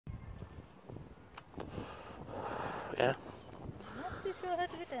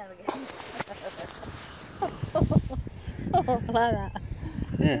it down again. Oh, I like that.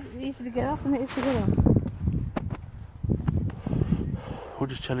 Yeah. It's easy to get off and it's easy to get on. We're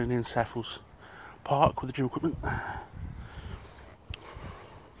just chilling in Southfields Park with the gym equipment. I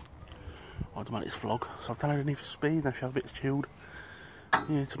demand this vlog, so I've done underneath for speed, now if you have a bit chilled.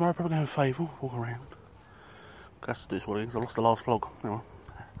 Yeah, tomorrow probably going to Fable, walk around. That's to do this what it is. I lost the last vlog. Now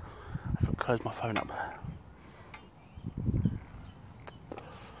I have to close my phone up.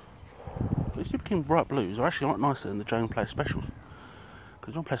 These Super King Bright Blues are actually a lot nicer than the Joan Play Specials.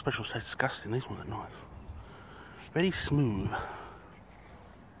 Because Joan Play Specials taste disgusting, these ones are nice. Very smooth.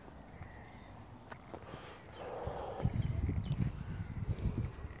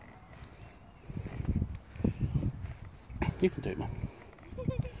 You can do it, Mum.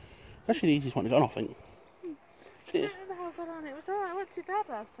 It's actually the easiest one to get on, I think. Cheers. I don't know how I got on. It was alright. It wasn't too bad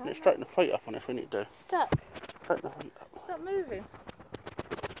last time. Let's straighten the feet up on this, we need to do. Stuck. Straighten the feet up. Stop moving.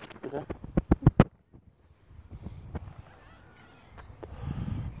 Okay.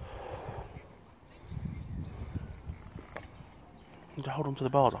 You need to hold on to the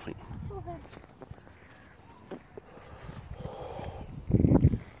bars, I think. Okay.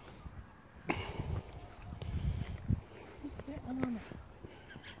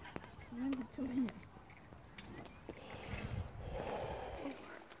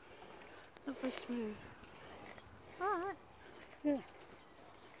 Not very smooth. Alright. Yeah.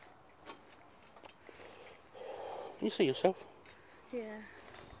 Can you see yourself? Yeah.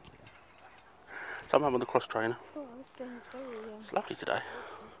 So I'm having the cross trainer. Oh, this thing is very It's lovely today.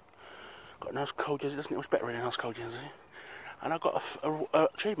 Got a nice cold jersey, doesn't get much better in a nice cold jersey. And I got a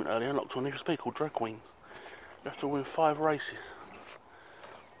achievement earlier unlocked on Need for Speed called Drag Queen. You have to win 5 races.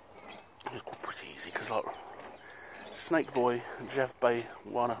 It's pretty easy because like Snake Boy and Jeff Bay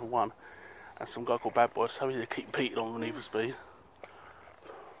 101 and some guy called Bad Boy, so easy to keep beating on the Need for Speed.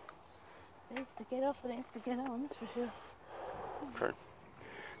 They need to get off, they need to get on, that's for sure. True.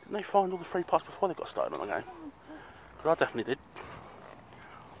 Didn't they find all the free parts before they got started on the game? Because I definitely did.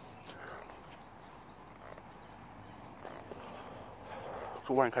 It's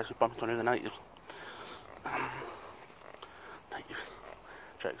all right in case we bump into any of the natives. Natives.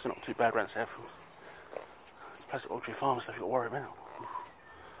 Jokes are not too bad around Southfields. It's plastic poultry farm stuff you've got to worry about.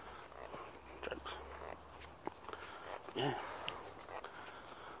 Jokes. Yeah.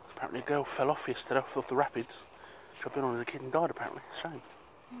 Apparently a girl fell off yesterday off the rapids. She'd been on as a kid and died apparently. Shame.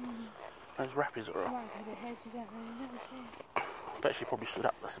 Those rapids are up. I bet she probably stood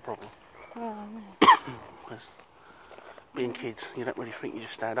up, that's the problem. Oh, no. Because being kids, you don't really think you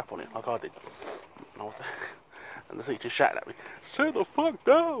just stand up on it like I did. And the teacher shouted at me, "Sit the fuck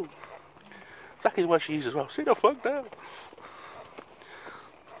down!" Exactly the word she used as well, "Sit the fuck down!"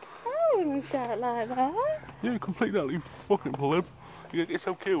 I wouldn't shout like that. Yeah, complete that, you fucking pleb. You're gonna get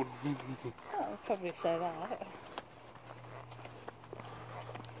yourself killed. I'll probably say that.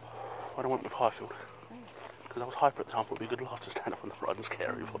 I went with Highfield. Because I was hyper at the time, thought it would be a good laugh to stand up on the ride and scare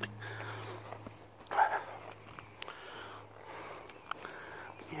everybody.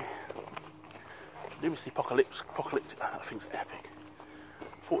 Yeah. Luminous Apocalyptic, that thing's epic.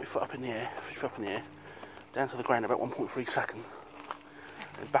 40 foot up in the air, 50 foot up in the air, down to the ground about 1.3 seconds.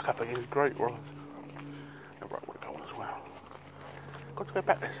 And back up again, great ride. The right would go on as well. Got to go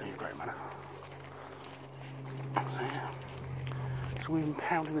back there soon, great manner. So yeah. So we've been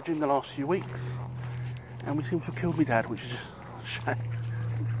pounding the gym the last few weeks. And we seem to have killed my dad, which is just a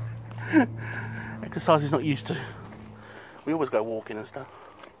shame. Exercise he's not used to. We always go walking and stuff.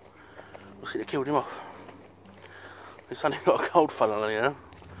 We seem to have killed him off. He's suddenly got a cold, funnily, you know,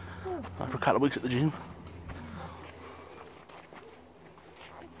 after a couple of weeks at the gym.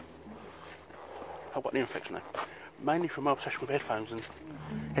 I've got an infection though, mainly from my obsession with headphones and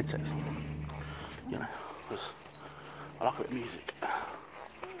headsets. You know, because I like a bit of music.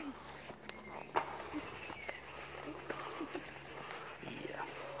 Yeah.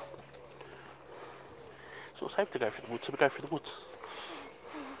 It's not safe to go through the woods, so we go through the woods.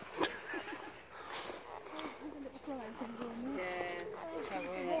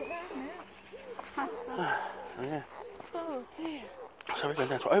 Yeah. Oh dear. So we're going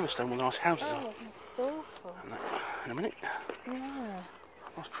down to Overstone with nice houses Oh, on. it's awful. And that, in a minute. Yeah.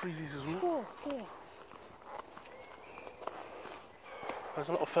 Nice trees as well. Oh dear. There's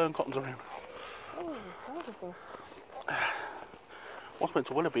a lot of fern cottons around. Oh, horrible. Once went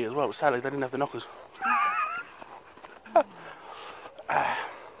to Willoughby as well, but sadly they didn't have the knockers.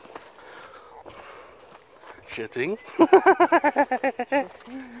 Shitting.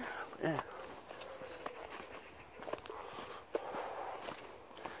 Yeah.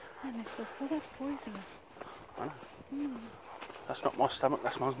 And it's so, well, that's poisonous. I know. That's not my stomach,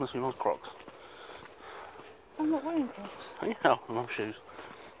 that's mum's, must be mum's Crocs. I'm not wearing Crocs. Yeah, mum's shoes.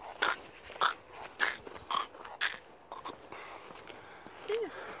 See ya.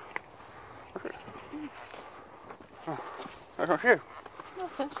 Oh, that's not you. No,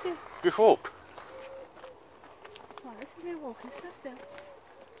 sense you. Just walked. Right, this is me walking, stand still.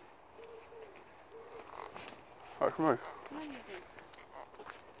 That's me. No, you don't.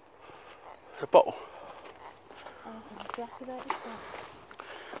 It's a bottle. Oh, exactly that is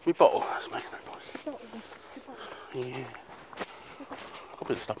that. My bottle, that's making that noise. Your bottle, your bottle. Yeah. I've got a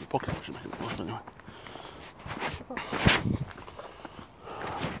bit of stuff in my pocket actually making that noise, but anyway. Your bottle.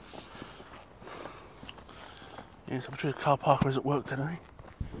 Yeah, so Patricia Carl Parker is at work today.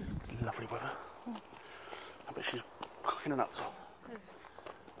 It's lovely weather. I bet she's cooking her nuts off.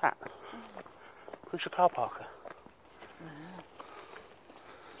 That. Patricia Carl Parker.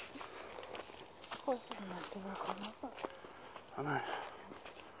 Of course, isn't that to work on that, but... I know.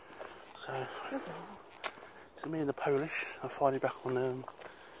 So me and the Polish are finally back on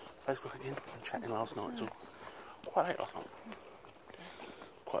Facebook again and chatting last night. So quite late last night.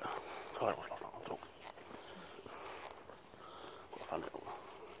 Quite tired was last night. I'll talk. Quite a fun little.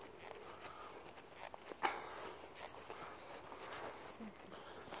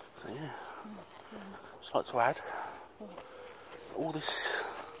 So yeah, just like to add all this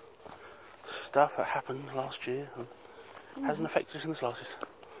stuff that happened last year and hasn't affected us in the slightest.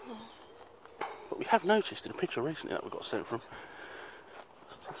 But we have noticed in a picture recently that we got sent from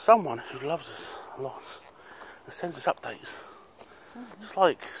someone who loves us a lot and sends us updates. It's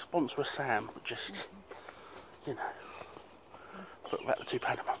like Sponsor a Sam, but just, you know, but about the £2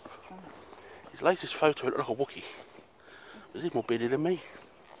 a month. His latest photo looked like a Wookiee. He's more bearded than me.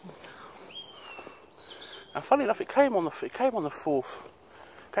 And funny enough, it came on the 4th.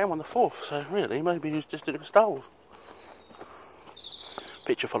 So really, maybe he was just doing it for Star Wars.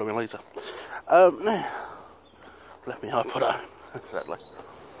 Picture following later. Left me iPod at home, sadly.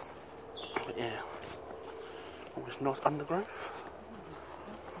 But yeah, all this nice undergrowth.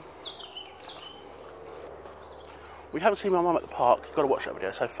 We haven't seen my mum at the park. You've got to watch that video.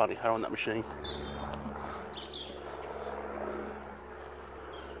 It's so funny, her on that machine.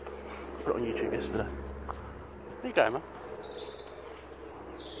 Put it on YouTube yesterday. Where you going, Mum?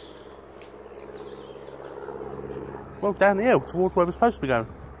 Well, down the hill towards where we're supposed to be going.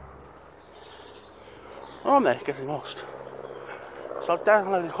 Oh, I'm there, getting lost. So I've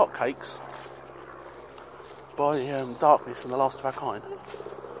downloaded hotcakes by Darkness and the Last of Our Kind.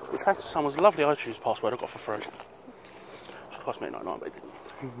 With thanks to someone's lovely iTunes password I got for free. It cost me $8.99, but it didn't.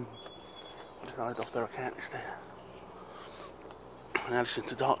 I just downloaded off their account instead. And I listened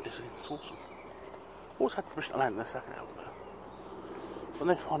to Darkness and it's awesome. Always had permission to land in their second album though. When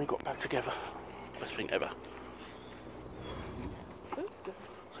they finally got back together, best thing ever. So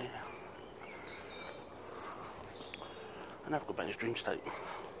yeah. And I've got back to Dream State.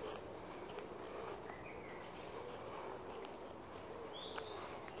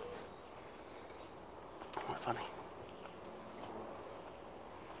 Quite funny.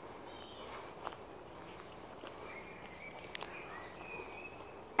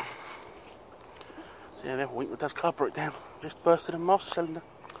 Yeah, the other week the dad's car broke down. Just bursted a master cylinder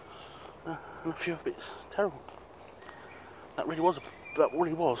and a few bits. Terrible. That really was a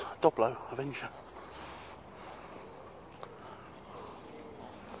Doblo Avenger.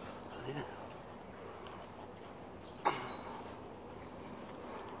 So yeah.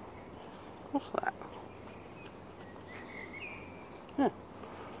 What's that? Yeah.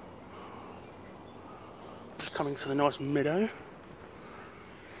 Just coming to the nice meadow.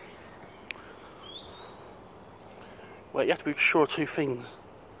 Well, you have to be sure of two things.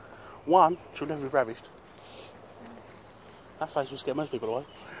 One, she'll never be ravished. That face will scare most people away.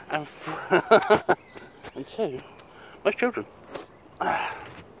 And and two, most children.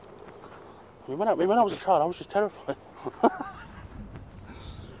 When I was a child, I was just terrified.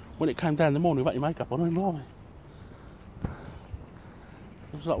 When it came down in the morning without your makeup on, I didn't lie.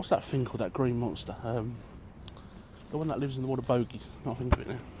 It was like, what's that thing called, that green monster? The one that lives in the water bogies. Not think of it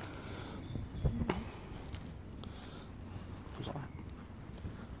now.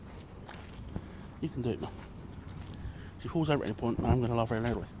 You can do it, man. If she falls over at any point, I'm going to laugh very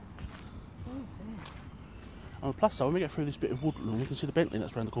loudly. Oh, dear. And plus, though, when we get through this bit of woodland, we can see the Bentley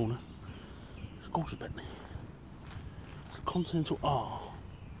that's round the corner. It's a gorgeous Bentley. It's a Continental R.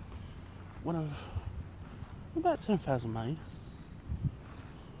 One of about 10,000 made.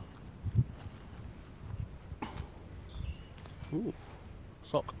 Ooh,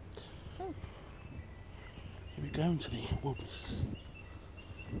 sock. Oh. Here we go into the wilderness.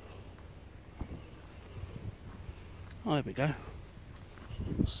 Oh, there we go.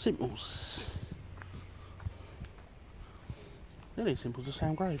 Simples. They're these simples are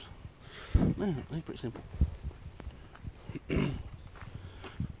Sam Graves. Yeah, they're pretty simple. So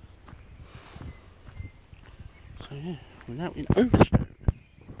yeah, we're now in Overstoke.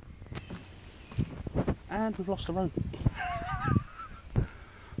 And we've lost the road.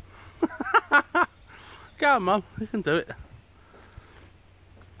 Go on, Mum, you can do it.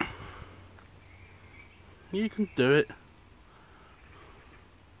 You can do it.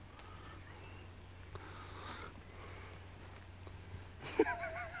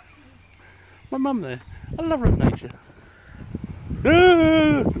 My mum there. I love her in nature.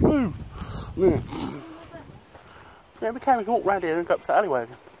 Yeah, we can walk round here and go up to the alleyway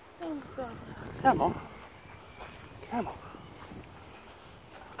again. Come on. Come on.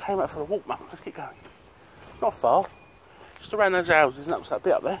 I came out for a walk, Mum. Let's keep going. It's not far. Just around those houses and up to that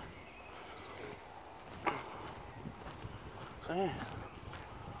bit up there. So yeah.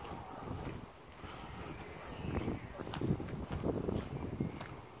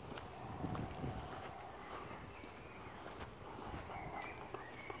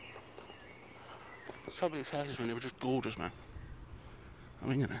 Some of these houses when they were just gorgeous, man. I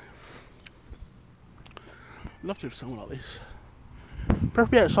mean, you know. I'd love to have somewhere like this.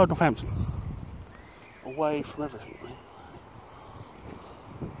 Preferably outside Northampton. Away from everything, really.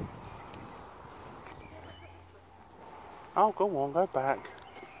 Oh, go on, go back.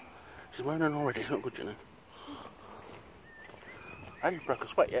 She's moaning already, it's not good, you know. I haven't broke a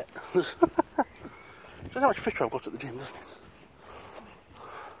sweat yet. Just how much fish I've got at the gym, doesn't it?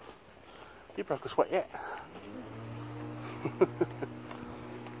 You broke a sweat yet?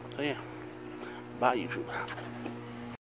 So yeah, bye YouTube.